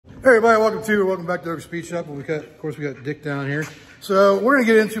Hey everybody, welcome back to the Speed Shop. We got Dick down here. So we're gonna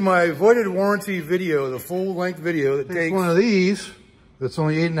get into my voided warranty video, the full length video that takes one of these that's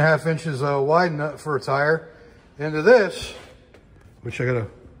only 8.5 inches wide for a tire, into this, which I gotta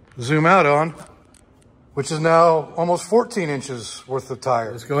zoom out on, which is now almost 14 inches worth of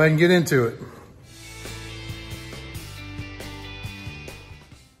tire. Let's go ahead and get into it.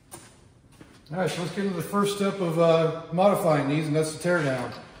 All right, so let's get into the first step of modifying these, and that's the tear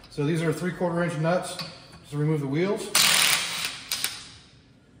down. So these are 3/4 inch nuts to remove the wheels.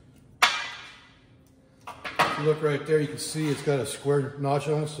 If you look right there, you can see it's got a square notch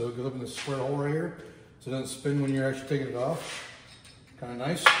on it, so it goes up in this square hole right here, so it doesn't spin when you're actually taking it off. Kind of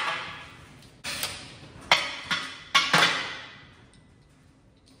nice.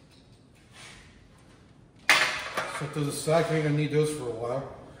 Set those aside, because you're going to need those for a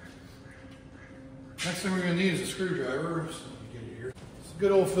while. Next thing we're going to need is a screwdriver. So get it here. It's a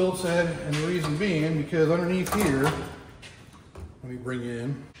good old Phillips head, and the reason being because underneath here, let me bring you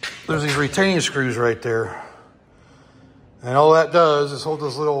in. There's these retaining screws right there. And all that does is hold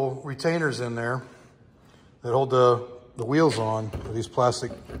those little retainers in there that hold the wheels on with these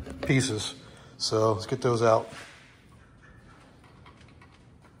plastic pieces. So let's get those out.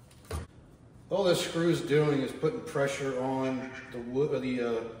 All this screw is doing is putting pressure on the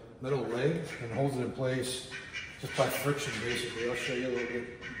metal leg and holds it in place just by friction, basically. I'll show you a little bit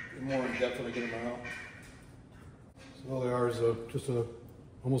more in depth when I get them out. So all they are is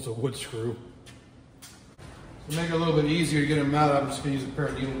almost a wood screw. To make it a little bit easier to get them out, I'm just going to use a pair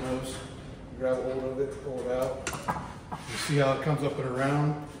of needle nose. Grab a hold of it, pull it out. You see how it comes up and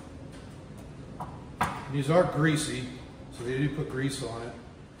around. And these are greasy, so they do put grease on it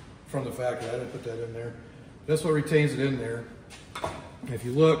from the factory. I didn't put that in there. That's what retains it in there. If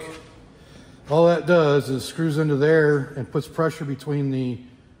you look, all that does is screws into there and puts pressure between the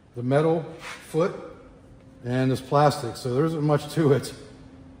metal foot and this plastic. So there isn't much to it.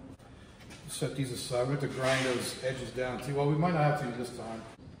 Set these aside. We have to grind those edges down too. Well, we might not have to this time.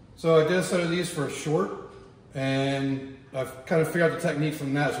 So I did a set of these for a short, and I've kind of figured out the technique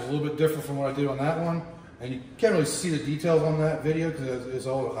from that. So it's a little bit different from what I did on that one. And you can't really see the details on that video because it's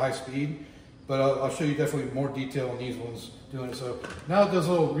all at high speed. But I'll show you definitely more detail on these ones doing it. So now that those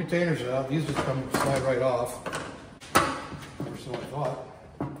little retainers are out, these just come slide right off. Or so I thought.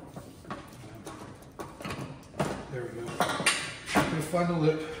 There we go. I'm gonna find the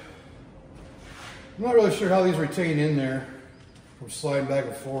lip. I'm not really sure how these retain in there from sliding back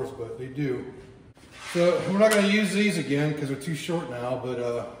and forth, but they do. So we're not going to use these again because they're too short now,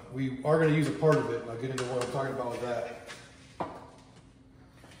 but we are going to use a part of it, and I'll get into what I'm talking about with that.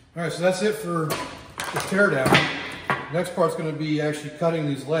 All right, so that's it for the teardown. The next part's going to be actually cutting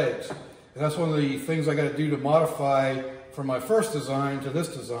these legs. And that's one of the things I got to do to modify from my first design to this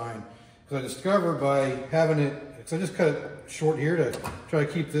design. Because I discovered by having it, because I just cut it short here to try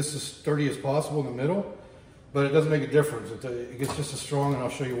to keep this as sturdy as possible in the middle, but it doesn't make a difference. It gets just as strong, and I'll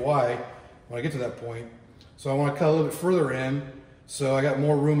show you why when I get to that point. So I want to cut a little bit further in, so I got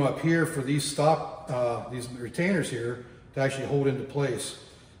more room up here for these these retainers here to actually hold into place.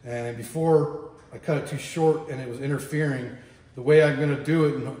 And before I cut it too short and it was interfering, the way I'm going to do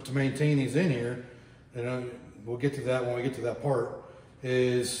it to maintain these in here, and we'll get to that when we get to that part,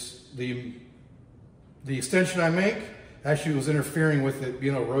 is the extension I make actually was interfering with it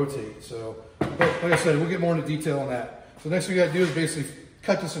being able to rotate. So, but like I said, we'll get more into detail on that. So next thing we got to do is basically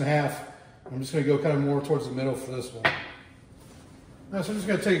cut this in half. I'm just going to go kind of more towards the middle for this one. Now, so I'm just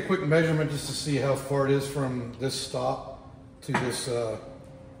going to take a quick measurement just to see how far it is from this stop to this, to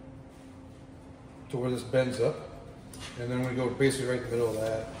where this bends up. And then we're going to go basically right in the middle of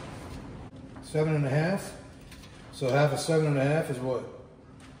that. 7.5. So half of 7.5 is what?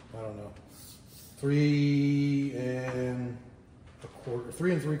 I don't know. 3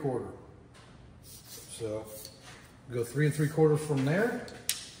 3/4. So go 3 3/4 from there.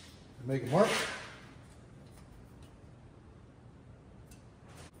 Make a mark.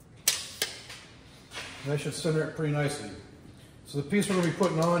 And that should center it pretty nicely. So the piece we're going to be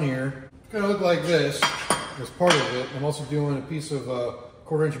putting on here is going to look like this as part of it. I'm also doing a piece of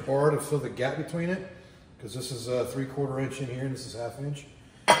 1/4 inch bar to fill the gap between it, because this is 3/4 inch in here and this is 1/2 inch.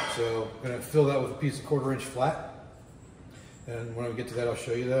 So I'm going to fill that with a piece of 1/4 inch flat. And when I get to that, I'll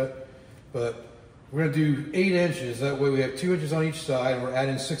show you that. But we're going to do 8 inches. That way we have 2 inches on each side, and we're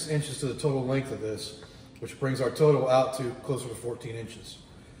adding 6 inches to the total length of this, which brings our total out to closer to 14 inches.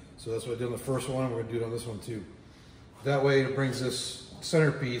 So that's what I did on the first one, and we're going to do it on this one too. That way it brings this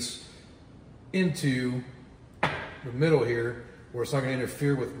centerpiece into the middle here, where it's not going to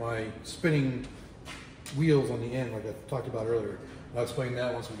interfere with my spinning wheels on the end like I talked about earlier. I'll explain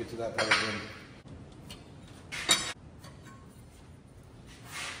that once we get to that part again.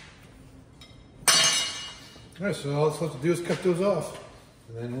 All right, so all it's left to do is cut those off,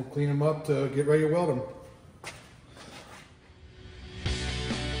 and then we'll clean them up to get ready to weld them.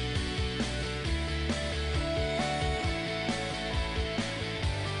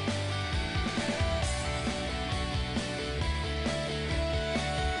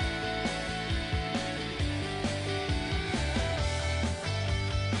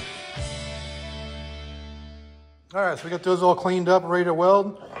 All right, so we got those all cleaned up, ready to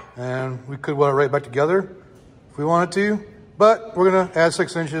weld, and we could weld it right back together if we wanted to, but we're gonna add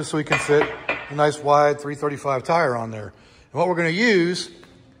 6 inches so we can fit a nice wide 335 tire on there. And what we're gonna use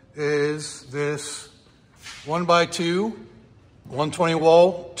is this 1x2 120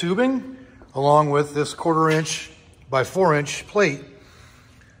 wall tubing, along with this 1/4 inch by 4 inch plate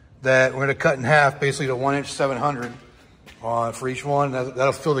that we're gonna cut in half, basically to 1 inch 700 for each one.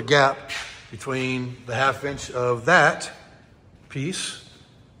 That'll fill the gap between the 1/2 inch of that piece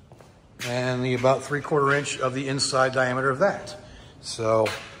and the about 3/4 inch of the inside diameter of that. So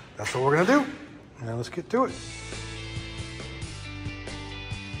that's what we're gonna do. And let's get to it.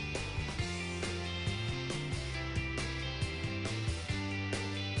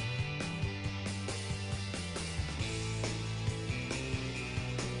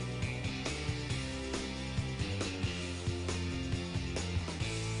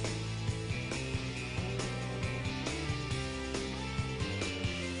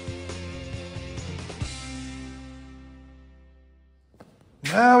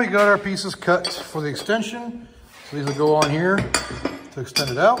 Now we got our pieces cut for the extension. So these will go on here to extend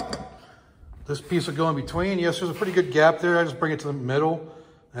it out. This piece will go in between. Yes, there's a pretty good gap there. I just bring it to the middle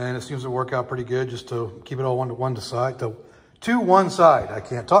and it seems to work out pretty good just to keep it all to one side. I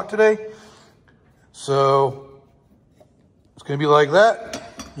can't talk today. So it's gonna be like that.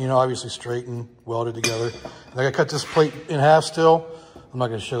 You know, obviously straight and welded together. And I gotta cut this plate in half still. I'm not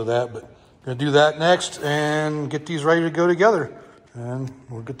gonna show that, but I'm gonna do that next and get these ready to go together. And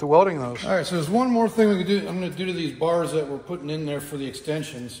we'll get to welding those. All right, so there's one more thing we can do. I'm going to do to these bars that we're putting in there for the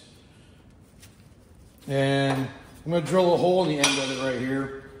extensions. And I'm going to drill a hole in the end of it right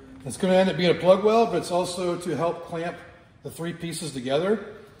here. It's going to end up being a plug weld, but it's also to help clamp the 3 pieces together,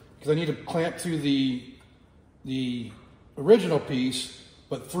 because I need to clamp through the original piece,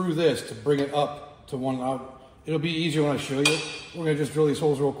 but through this to bring it up to one out. It'll be easier when I show you. We're going to just drill these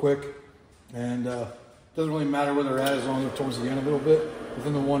holes real quick, and doesn't really matter where they're at as long as they're towards the end a little bit.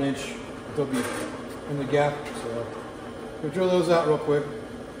 Within the 1 inch, they'll be in the gap. So we'll drill those out real quick.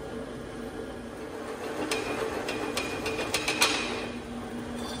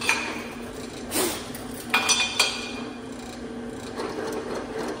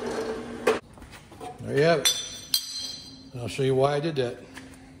 There you have it. And I'll show you why I did that.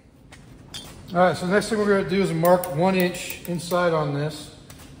 All right, so the next thing we're going to do is mark 1 inch inside on this.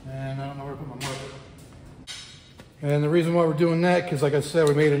 And I don't know where to put my marker. And the reason why we're doing that, because like I said,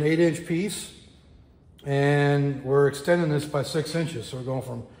 we made an 8-inch piece and we're extending this by 6 inches. So we're going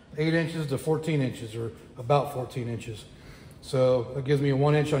from 8 inches to 14 inches, or about 14 inches. So that gives me a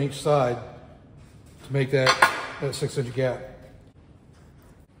 1 inch on each side to make that 6 inch gap.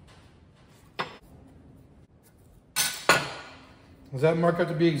 Does that mark out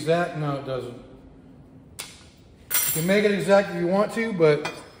to be exact? No, it doesn't. You can make it exact if you want to,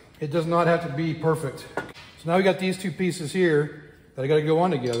 but it does not have to be perfect. So now we got these 2 pieces here that I got to go on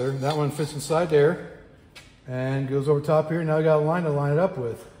together. That one fits inside there and goes over top here. Now I got a line to line it up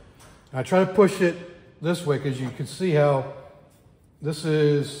with. And I try to push it this way because you can see how this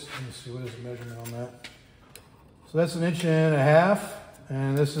is. Let me see, what is the measurement on that? So that's 1.5 inches,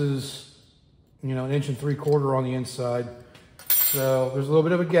 and this is, you know, 1 3/4 inches on the inside. So there's a little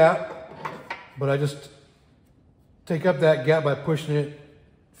bit of a gap, but I just take up that gap by pushing it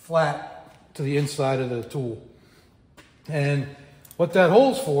flat to the inside of the tool. And what that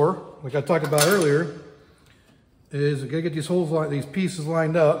hole's for, like I talked about earlier, is I gotta get these holes, these pieces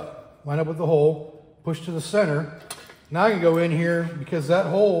lined up, line up with the hole, push to the center. Now I can go in here, because that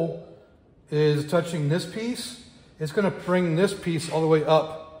hole is touching this piece, it's gonna bring this piece all the way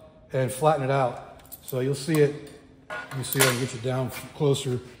up and flatten it out. So you'll see it, let me see if I can get you down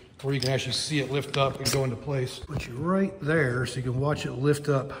closer where you can actually see it lift up and go into place. Put you right there so you can watch it lift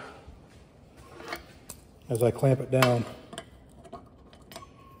up as I clamp it down.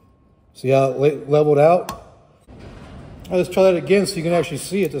 See how it leveled out? Let's try that again so you can actually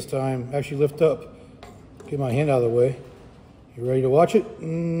see it this time, actually lift up. Get my hand out of the way. You ready to watch it?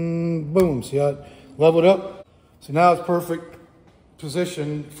 Boom, see how it leveled up? So now it's perfect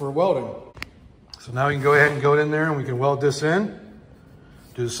position for welding. So now we can go ahead and go in there and we can weld this in.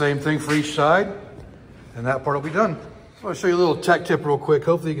 Do the same thing for each side, and that part will be done. So I'll show you a little tech tip real quick.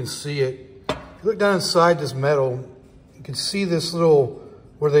 Hopefully you can see it. If you look down inside this metal, you can see this little,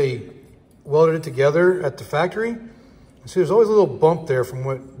 where they welded it together at the factory. You see there's always a little bump there from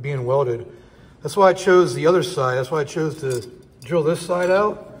what being welded. That's why I chose the other side. That's why I chose to drill this side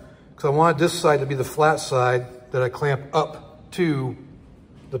out, because I wanted this side to be the flat side that I clamp up to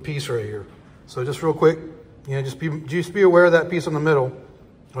the piece right here. So just real quick, you know, just be aware of that piece in the middle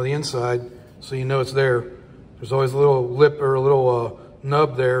or the inside, so you know it's there. There's always a little lip or a little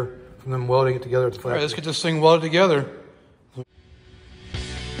nub there from them welding it together at the factory. All right, let's get this thing welded together.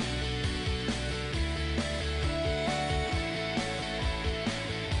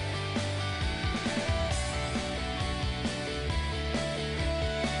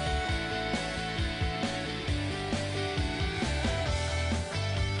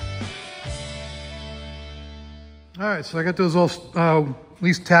 All right, so I got those all at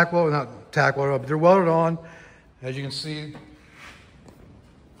least tack welded, not tack welded, but they're welded on. As you can see,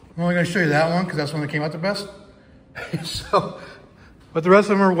 I'm only going to show you that one because that's one that came out the best. So, but the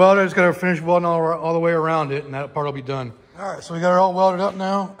rest of them are welded. I just got to finish welding all the way around it, and that part will be done. All right, so we got it all welded up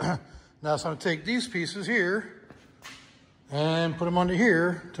now. Now it's going to take these pieces here and put them onto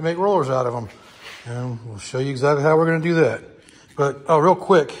here to make rollers out of them. And we'll show you exactly how we're going to do that. But, oh, real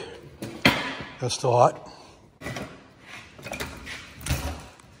quick, that's still hot.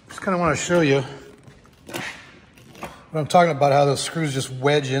 Just kind of want to show you what I'm talking about, how those screws just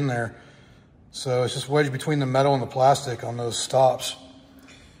wedge in there. So it's just wedged between the metal and the plastic on those stops.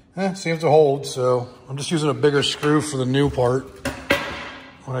 Seems to hold, so I'm just using a bigger screw for the new part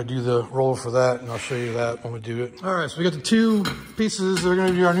when I do the roller for that, and I'll show you that when we do it. All right, so we got the two pieces that are going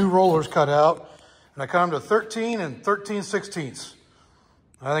to do our new rollers cut out, and I cut them to 13 and 13/16.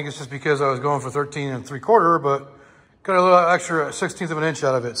 I think it's just because I was going for 13 3/4, but got a little extra 1/16 of an inch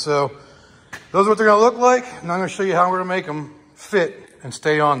out of it. So those are what they're going to look like, and I'm going to show you how we're going to make them fit and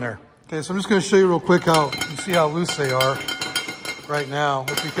stay on there. Okay, so I'm just going to show you real quick how you see how loose they are right now.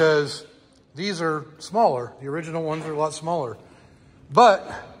 It's because these are smaller. The original ones are a lot smaller. But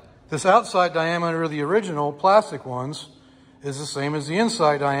this outside diameter of the original plastic ones is the same as the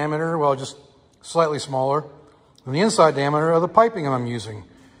inside diameter, well, just slightly smaller than the inside diameter of the piping I'm using.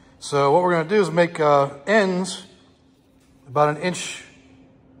 So what we're going to do is make ends about 1 inch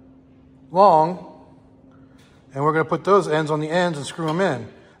long, and we're going to put those ends on the ends and screw them in.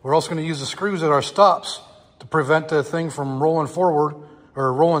 We're also going to use the screws at our stops to prevent the thing from rolling forward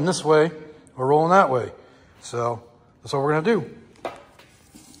or rolling this way or rolling that way. So that's what we're going to do.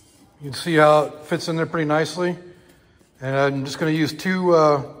 You can see how it fits in there pretty nicely. And I'm just going to use two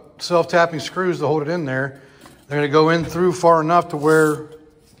self-tapping screws to hold it in there. They're going to go in through far enough to where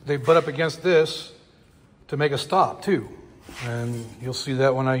they butt up against this to make a stop too. And you'll see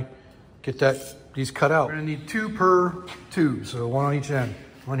that when I get these cut out. We're going to need 2 per tube, so 1 on each end.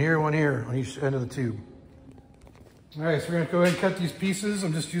 One here on each end of the tube. All right, so we're going to go ahead and cut these pieces.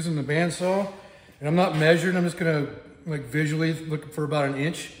 I'm just using the bandsaw, and I'm not measuring. I'm just going to like visually look for about 1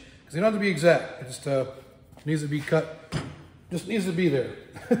 inch, because they don't have to be exact. It just needs to be cut. Just needs to be there.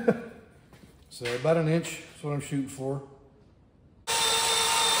 So about 1 inch is what I'm shooting for.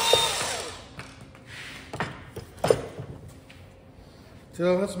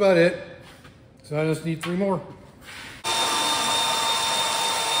 So that's about it. So I just need 3 more.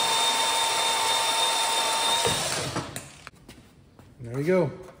 There we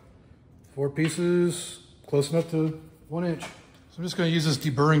go. 4 pieces, close enough to 1 inch. So I'm just going to use this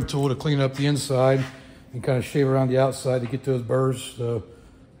deburring tool to clean up the inside and kind of shave around the outside to get those burrs to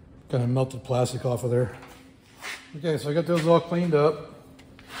kind of melt the plastic off of there. Okay, so I got those all cleaned up.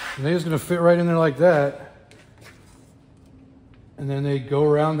 And they're just going to fit right in there like that. And then they go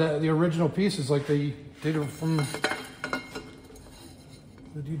around the original pieces like they did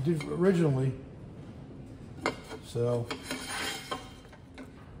originally. So,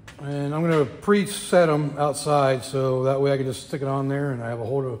 and I'm going to preset them outside, so that way I can just stick it on there and I have a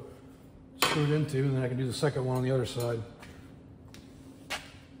hole to screw it into, and then I can do the second one on the other side.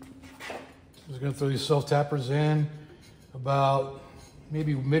 Just going to throw these self-tappers in about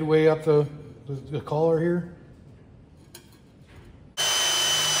maybe midway up the collar here.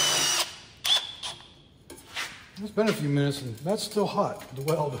 It's been a few minutes and that's still hot, the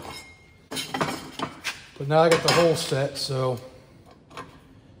weld. But now I got the hole set, so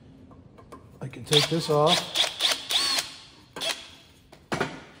I can take this off,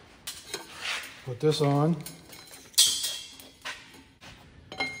 put this on.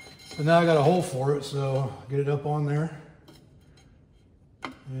 But now I got a hole for it, so get it up on there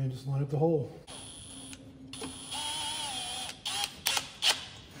and just line up the hole.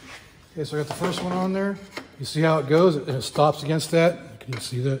 Okay, so I got the first one on there. You see how it goes? It stops against that. Can you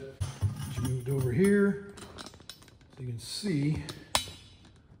see that? Move it over here so you can see.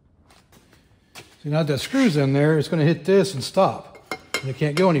 See, now that screw's in there, it's going to hit this and stop. And it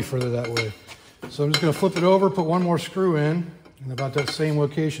can't go any further that way. So I'm just going to flip it over, put one more screw in about that same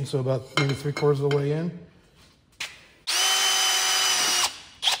location, so about maybe 3/4 of the way in.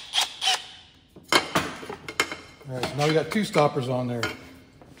 All right, so now we got 2 stoppers on there.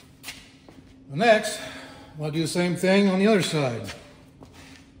 Next, I'm going to do the same thing on the other side.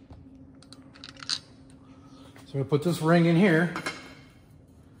 So I'm going to put this ring in here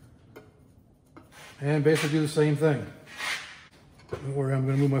and basically do the same thing. Don't worry, I'm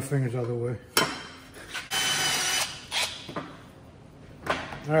going to move my fingers out of the way.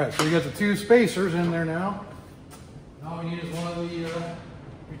 All right, so we got the 2 spacers in there now. All we need is one of the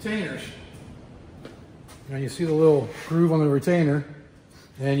retainers. Now you see the little groove on the retainer,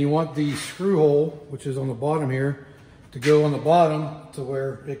 and you want the screw hole, which is on the bottom here, to go on the bottom to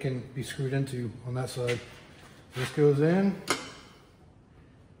where it can be screwed into on that side. This goes in,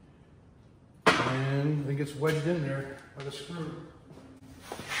 and it gets wedged in there by the screw.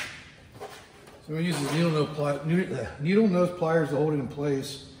 So I'm going to use these needle nose pliers to hold it in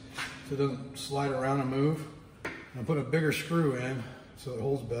place so it doesn't slide around and move. And put a bigger screw in so it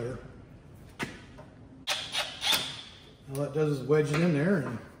holds better. All that does is wedge it in there,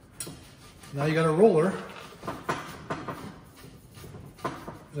 and now you got a roller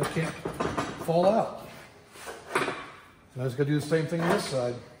that can't fall out. So I just got to do the same thing on this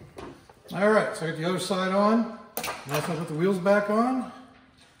side. All right, so I got the other side on. Now I'm going to put the wheels back on.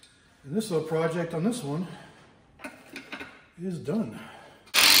 And this little project on this one is done.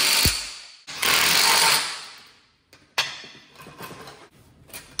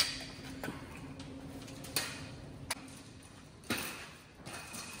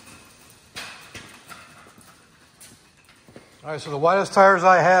 All right, so the widest tires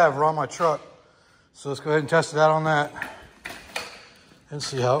I have are on my truck. So let's go ahead and test it out on that and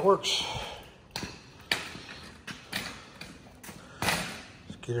see how it works.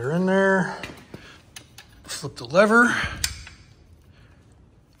 Get her in there, flip the lever,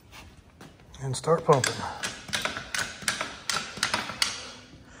 and start pumping.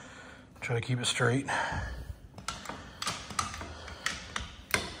 Try to keep it straight.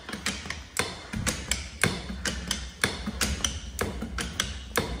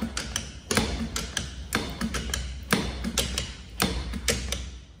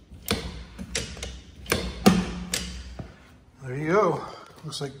 There you go.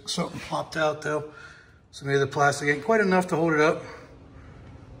 Looks like something popped out though. So maybe the plastic ain't quite enough to hold it up.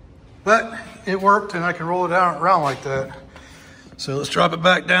 But it worked, and I can roll it around like that. So let's drop it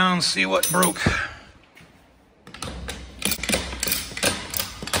back down and see what broke. So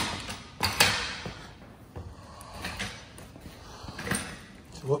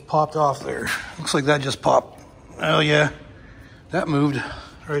what popped off there? Looks like that just popped. Oh yeah, that moved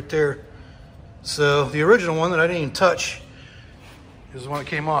right there. So the original one that I didn't even touch is the one that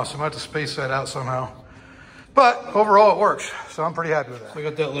came off, so I'm gonna have to space that out somehow. But overall it works, so I'm pretty happy with that. So I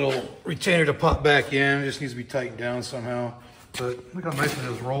got that little retainer to pop back in. It just needs to be tightened down somehow. But look how nice it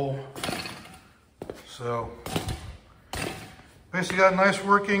is roll. So basically got a nice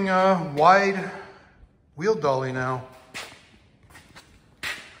working wide wheel dolly now.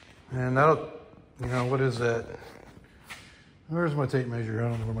 And that'll, you know, what is that? Where's my tape measure? I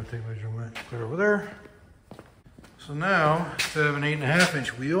don't know where my tape measure went. Clear over there. So now, instead of an 8.5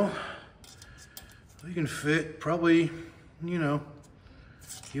 inch wheel, you can fit probably, you know,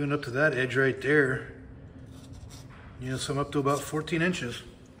 even up to that edge right there. You know, some up to about 14 inches.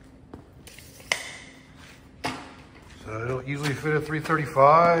 So it'll easily fit a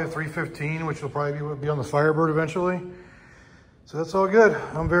 335, 315, which will probably be on the Firebird eventually. So that's all good.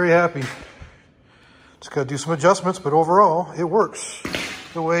 I'm very happy. Just gotta do some adjustments, but overall, it works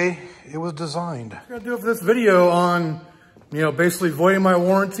the way it was designed. I'm gonna do it for this video on, you know, basically voiding my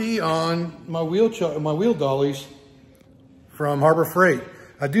warranty on my wheel dollies from Harbor Freight.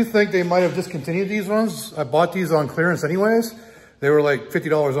 I do think they might have discontinued these ones. I bought these on clearance anyways. They were like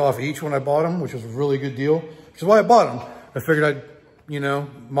 $50 off each when I bought them, which was a really good deal, which is why I bought them. I figured I'd, you know,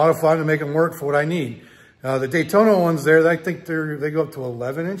 modify them to make them work for what I need. The Daytona ones there, I think they go up to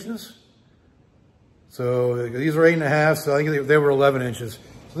 11 inches. So these are 8.5, so I think they were 11 inches.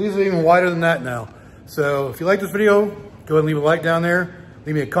 So these are even wider than that now. So if you like this video, go ahead and leave a like down there.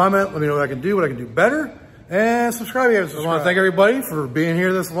 Leave me a comment. Let me know what I can do better. And subscribe if you haven't subscribed. I want to thank everybody for being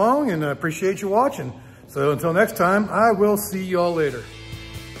here this long, and I appreciate you watching. So until next time, I will see you all later.